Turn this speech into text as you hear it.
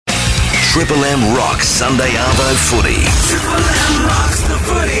Triple M rocks Sunday Arvo footy. Triple M rocks the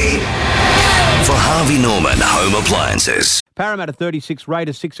footy. For Harvey Norman Home Appliances. Parramatta 36,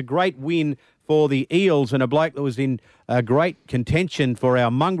 Raiders 6, a great win for the Eels, and a bloke that was in great contention for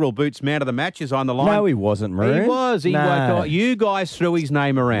our mongrel boots man of the match is on the line. No, he wasn't, Maroon. He was. You guys threw his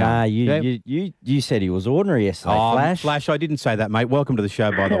name around. Nah, you said he was ordinary yesterday, Flash. Flash, I didn't say that, mate. Welcome to the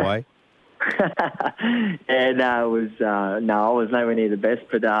show, by the way. I was nowhere near the best,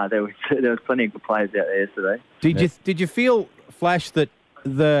 but there was plenty of good players out there yesterday. Did you feel, Flash, that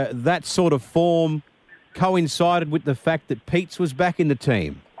that sort of form coincided with the fact that Pete's was back in the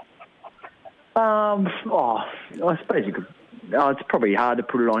team? I suppose you could. It's probably hard to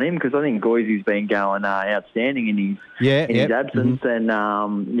put it on him because I think Goisey's been going outstanding in his absence, and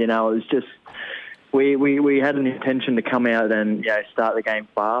it was just. We had an intention to come out and start the game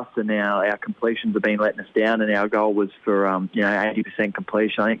fast, and now our completions have been letting us down. And our goal was for 80%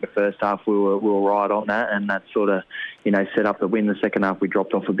 completion. I think the first half we were right on that, and that sort of set up the win. The second half we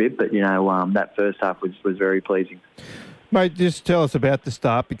dropped off a bit, but that first half was very pleasing. Mate, just tell us about the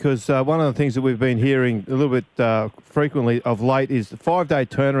start, because one of the things that we've been hearing a little bit frequently of late is the 5-day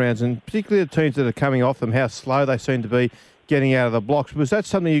turnarounds, and particularly the teams that are coming off them, how slow they seem to be getting out of the blocks. Was that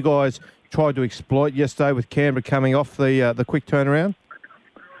something you guys tried to exploit yesterday with Canberra coming off the quick turnaround?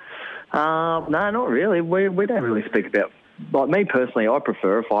 No, not really. We don't really speak about. Like me personally, I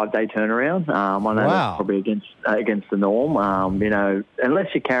prefer a 5-day turnaround. I know that's probably against the norm. Unless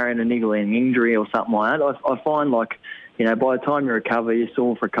you're carrying a niggling injury or something like that, I find by the time you recover, you're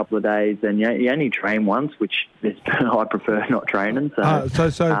sore for a couple of days, and you only train once, which is, I prefer not training. So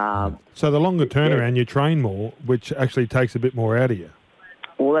the longer turnaround, you train more, which actually takes a bit more out of you.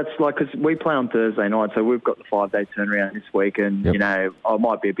 Well, that's because we play on Thursday night, so we've got the 5-day turnaround this week, and I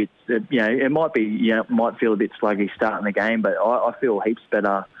might be a bit, it might be, might feel a bit sluggish starting the game, but I feel heaps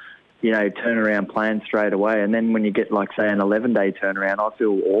better, turnaround plan straight away. And then when you get say an 11-day turnaround, I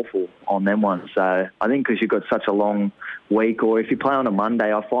feel awful on them ones. So I think because you've got such a long week, or if you play on a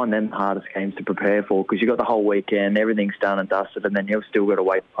Monday, I find them the hardest games to prepare for because you've got the whole weekend, everything's done and dusted, and then you've still got to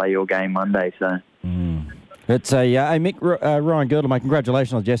wait to play your game Monday. So. It's Mick, Ryan Girdler, mate,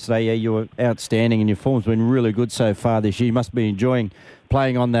 congratulations on yesterday. Yeah, you were outstanding and your form's been really good so far this year. You must be enjoying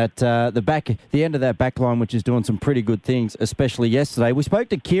playing on that the end of that back line, which is doing some pretty good things, especially yesterday. We spoke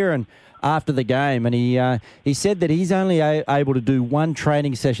to Kieran after the game, and he said that he's only able to do one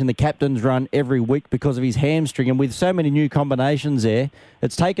training session the captains run every week because of his hamstring, and with so many new combinations there,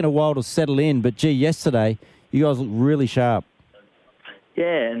 it's taken a while to settle in. But gee, yesterday you guys look really sharp.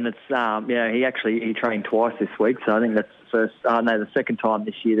 Yeah, and it's he trained twice this week, so I think that's the second time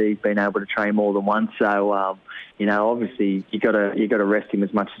this year that he's been able to train more than once. So obviously you got to rest him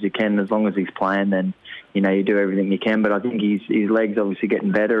as much as you can. As long as he's playing, then you do everything you can. But I think his legs obviously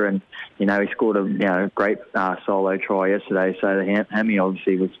getting better, and he scored a great solo try yesterday. So the hammy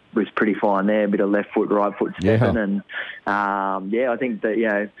obviously was pretty fine there. A bit of left foot, right foot stepping, and I think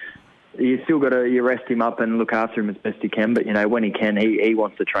that you still got to rest him up and look after him as best you can. But, when he can, he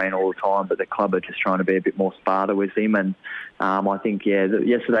wants to train all the time. But the club are just trying to be a bit more smarter with him. And I think,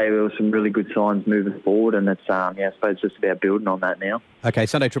 yesterday there were some really good signs moving forward. And it's, I suppose it's just about building on that now. Okay,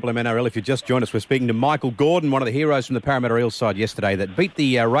 Sunday Triple M NRL, if you just joined us, we're speaking to Michael Gorden, one of the heroes from the Parramatta Eels side yesterday that beat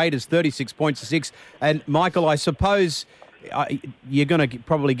the Raiders 36 points to 6. And, Michael, I suppose you're going to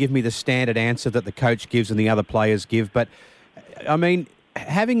probably give me the standard answer that the coach gives and the other players give. But, I mean,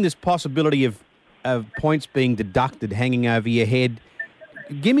 having this possibility of points being deducted hanging over your head,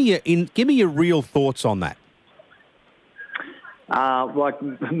 give me your real thoughts on that.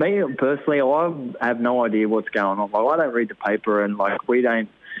 Me personally, I have no idea what's going on. I don't read the paper, and we don't,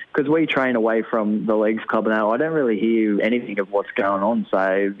 because we train away from the Leagues Club now. I don't really hear anything of what's going on.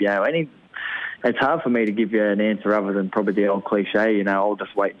 So it's hard for me to give you an answer other than probably the old cliche. I'll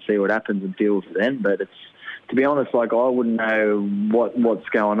just wait and see what happens and deal with it then. But it's. To be honest, I wouldn't know what's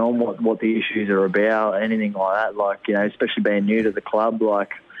going on, what the issues are about, anything like that. Especially being new to the club,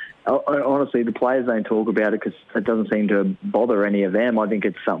 honestly, the players don't talk about it because it doesn't seem to bother any of them. I think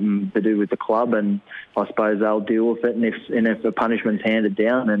it's something to do with the club, and I suppose they'll deal with it. And if the punishment's handed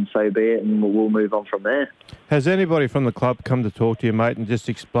down, then so be it, and we'll move on from there. Has anybody from the club come to talk to you, mate, and just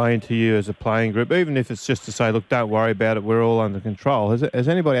explain to you as a playing group, even if it's just to say, look, don't worry about it, we're all under control? Has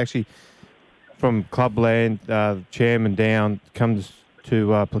anybody actually, from clubland, chairman down, comes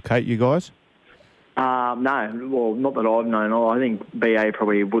to placate you guys? No, well, not that I've known. I think BA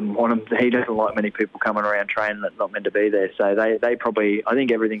probably wouldn't want him. He doesn't like many people coming around training that's not meant to be there. So they probably, I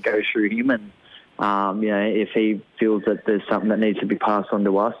think everything goes through him, and if he feels that there's something that needs to be passed on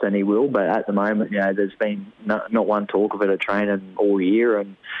to us, then he will. But at the moment, there's been not one talk of it at training all year,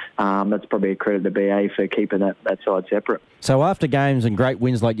 and that's probably a credit to BA for keeping that side separate. So after games and great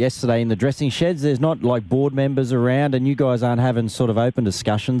wins like yesterday in the dressing sheds, there's not like board members around, and you guys aren't having sort of open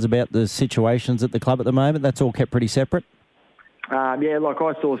discussions about the situations at the club at the moment? That's all kept pretty separate? Like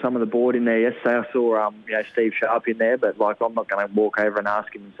I saw some of the board in there yesterday. I saw, Steve Sharp in there, but like I'm not going to walk over and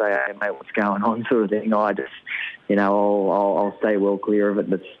ask him and say, "Hey, mate, what's going on?" sort of thing. I just, I'll stay well clear of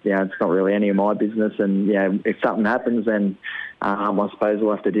it. It's not really any of my business. And if something happens, then I suppose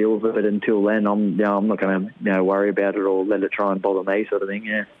we'll have to deal with it. But until then, I'm not going to worry about it or let it try and bother me, sort of thing.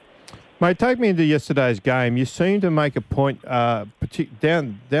 Yeah. Mate, take me into yesterday's game. You seem to make a point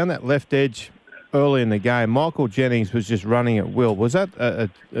down that left edge. Early in the game, Michael Jennings was just running at will. Was that a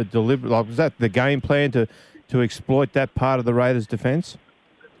deliberate? Like, was that the game plan to exploit that part of the Raiders' defence?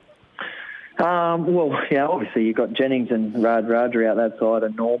 Obviously you've got Jennings and Radradri out that side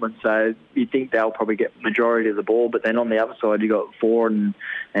and Norman, so you think they'll probably get majority of the ball. But then on the other side, you got Ford and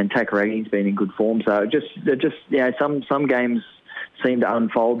Takaragi's been in good form. So some games seem to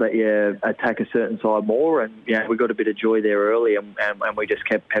unfold that you attack a certain side more, and we got a bit of joy there early, and we just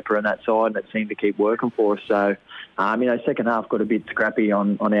kept peppering that side, and it seemed to keep working for us. So, second half got a bit scrappy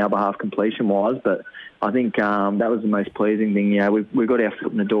on our behalf completion wise, but I think that was the most pleasing thing. We got our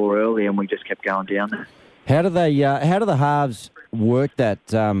foot in the door early, and we just kept going down there. How do the halves work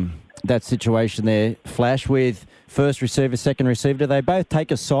that situation there, Flash, with first receiver, second receiver? Do they both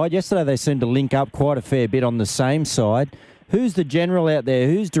take a side? Yesterday they seemed to link up quite a fair bit on the same side. Who's the general out there?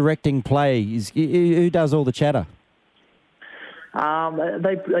 Who's directing play? Who does all the chatter?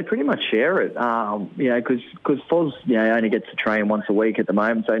 They pretty much share it, because Foz only gets to train once a week at the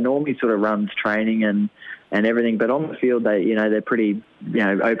moment, so normally sort of runs training and everything. But on the field, they're pretty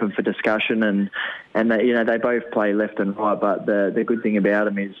open for discussion, and they both play left and right. But the good thing about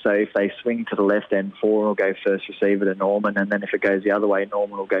them is, so if they swing to the left end, Four will go first receiver to Norman, and then if it goes the other way,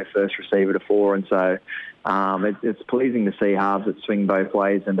 Norman will go first receiver to Four, and so. It's pleasing to see halves that swing both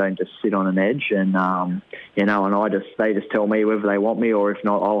ways and don't just sit on an edge. And they just tell me whether they want me, or if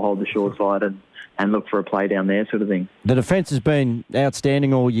not, I'll hold the short side and look for a play down there, sort of thing. The defence has been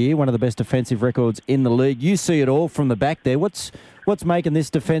outstanding all year, one of the best defensive records in the league. You see it all from the back there. What's making this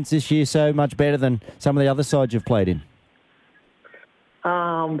defence this year so much better than some of the other sides you've played in?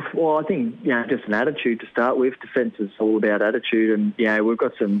 I think just an attitude to start with. Defence is all about attitude, and we've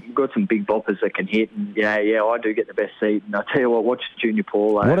got some big boppers that can hit, and I do get the best seat. And I tell you what, watch Junior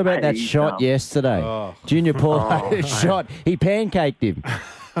Paulo. What about that shot yesterday? Junior Paulo shot. He pancaked him.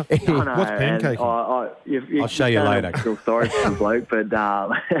 What's pancake? I'll show you later. I feel sorry for the bloke, but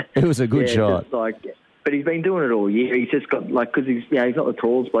it was a good shot. But he's been doing it all year. He's just got because he's not the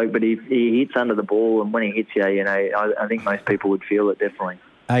tallest bloke, but he hits under the ball, and when he hits you, I think most people would feel it definitely.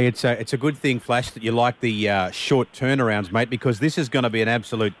 Hey, it's a good thing, Flash, that you like the short turnarounds, mate, because this is going to be an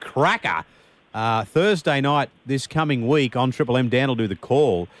absolute cracker. Thursday night this coming week on Triple M, Dan will do the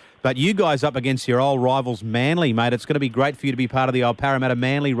call. But you guys up against your old rivals, Manly, mate. It's going to be great for you to be part of the old Parramatta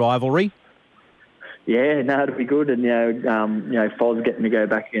Manly rivalry. Yeah, no, it'll be good, and Foz getting to go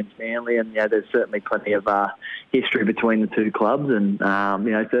back against Manly, and there's certainly plenty of history between the two clubs, and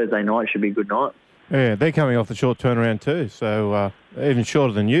Thursday night should be a good night. Yeah, they're coming off the short turnaround too, so even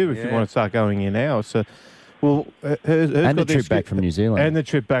shorter than you if you want to start going in now. So, and the trip back from New Zealand. And the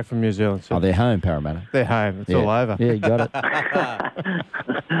trip back from New Zealand. So they're home, Parramatta. They're home. It's all over. Yeah, you got it.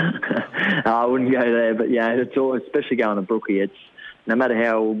 I wouldn't go there, but it's all, especially going to Brookie. It's no matter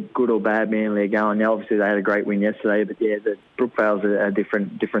how good or bad Manly are going. Obviously they had a great win yesterday, but the Brookvale's a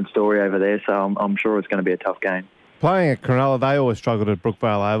different story over there. So I'm sure it's going to be a tough game. Playing at Cronulla, they always struggled at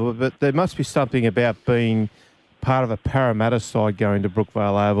Brookvale Oval, but there must be something about being part of a Parramatta side going to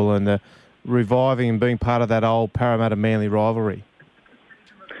Brookvale Oval and reviving and being part of that old Parramatta-Manly rivalry.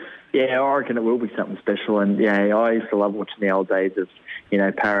 Yeah, I reckon it will be something special. And, I used to love watching the old days of,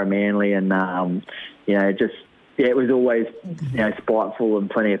 Para-Manly and, it was always, spiteful and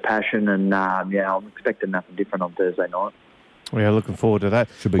plenty of passion. And, I'm expecting nothing different on Thursday night. Yeah, looking forward to that.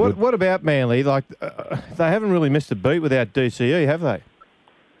 Should be good. What about Manly? Like, they haven't really missed a beat without DCE, have they?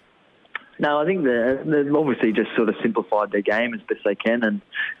 No, I think they've obviously just sort of simplified their game as best they can, and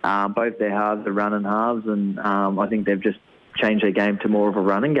both their halves are running halves, and I think they've just changed their game to more of a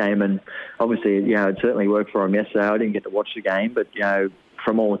running game, and obviously, it certainly worked for them yesterday. I didn't get to watch the game, but,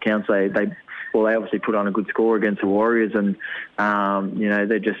 from all accounts, they obviously put on a good score against the Warriors, and,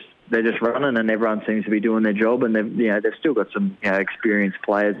 they're just running, and everyone seems to be doing their job, and they've still got some experienced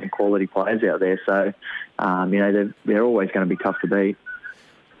players and quality players out there. So they're always going to be tough to beat.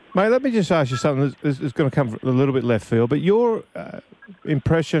 Mate, let me just ask you something that's going to come a little bit left field, but your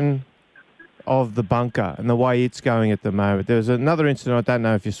impression of the bunker and the way it's going at the moment. There was another incident, I don't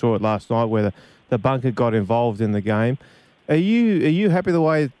know if you saw it last night, where the bunker got involved in the game. Are you happy the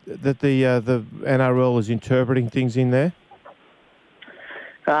way that the NRL is interpreting things in there?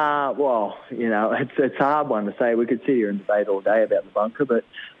 Well, it's a hard one to say. We could sit here and debate all day about the bunker, but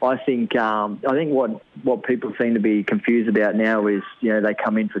I think what people seem to be confused about now is they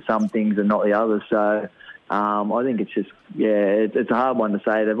come in for some things and not the others. So I think it's just it's a hard one to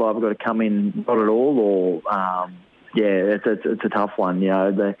say. They've either got to come in not at all, or it's a tough one.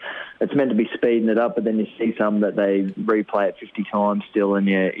 It's meant to be speeding it up, but then you see some that they replay it 50 times still, and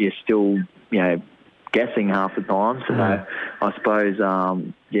you're still guessing half the time. So I suppose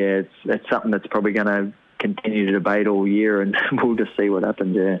it's something that's probably going to continue to debate all year, and we'll just see what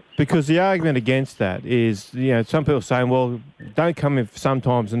happens. Yeah. Because the argument against that is some people saying, well, don't come in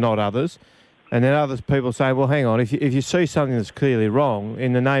sometimes and not others. And then others people say, well, hang on, if you see something that's clearly wrong,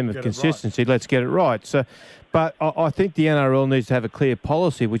 in the name of consistency, let's get it right. So, but I think the NRL needs to have a clear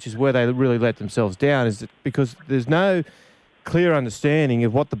policy, which is where they really let themselves down, is that because there's no clear understanding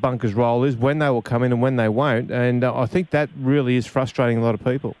of what the bunker's role is, when they will come in and when they won't. And I think that really is frustrating a lot of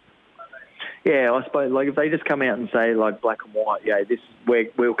people. Yeah, I suppose if they just come out and say black and white,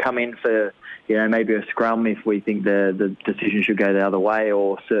 we'll come in for maybe a scrum if we think the decision should go the other way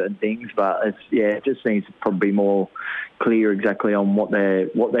or certain things. But it just needs to probably be more clear exactly on what they're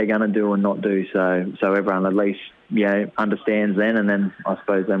going to do and not do. So everyone at least understands then, and then I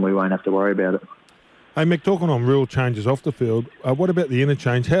suppose then we won't have to worry about it. Hey Mick, talking on rule changes off the field, what about the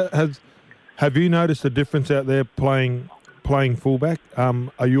interchange? Have you noticed a difference out there playing fullback?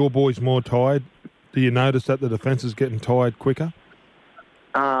 Are your boys more tired? Do you notice that the defence is getting tired quicker?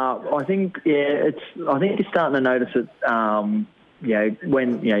 I think you're starting to notice it.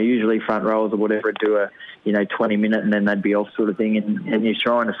 When usually front rows or whatever do a 20-minute and then they'd be off sort of thing, and you're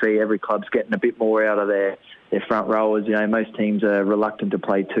trying to see every club's getting a bit more out of their front rowers. Most teams are reluctant to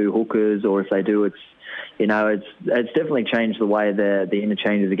play two hookers, or if they do, it's definitely changed the way the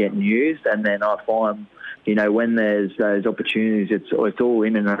interchanges are getting used. And then I find when there's those opportunities, it's all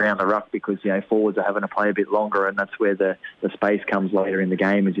in and around the ruck because forwards are having to play a bit longer, and that's where the space comes later in the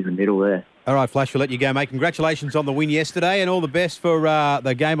game, is in the middle there. All right, Flash, we'll let you go, mate. Congratulations on the win yesterday, and all the best for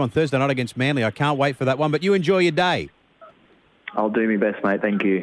the game on Thursday night against Manly. I can't wait for that one, but you enjoy your day. I'll do my best, mate. Thank you.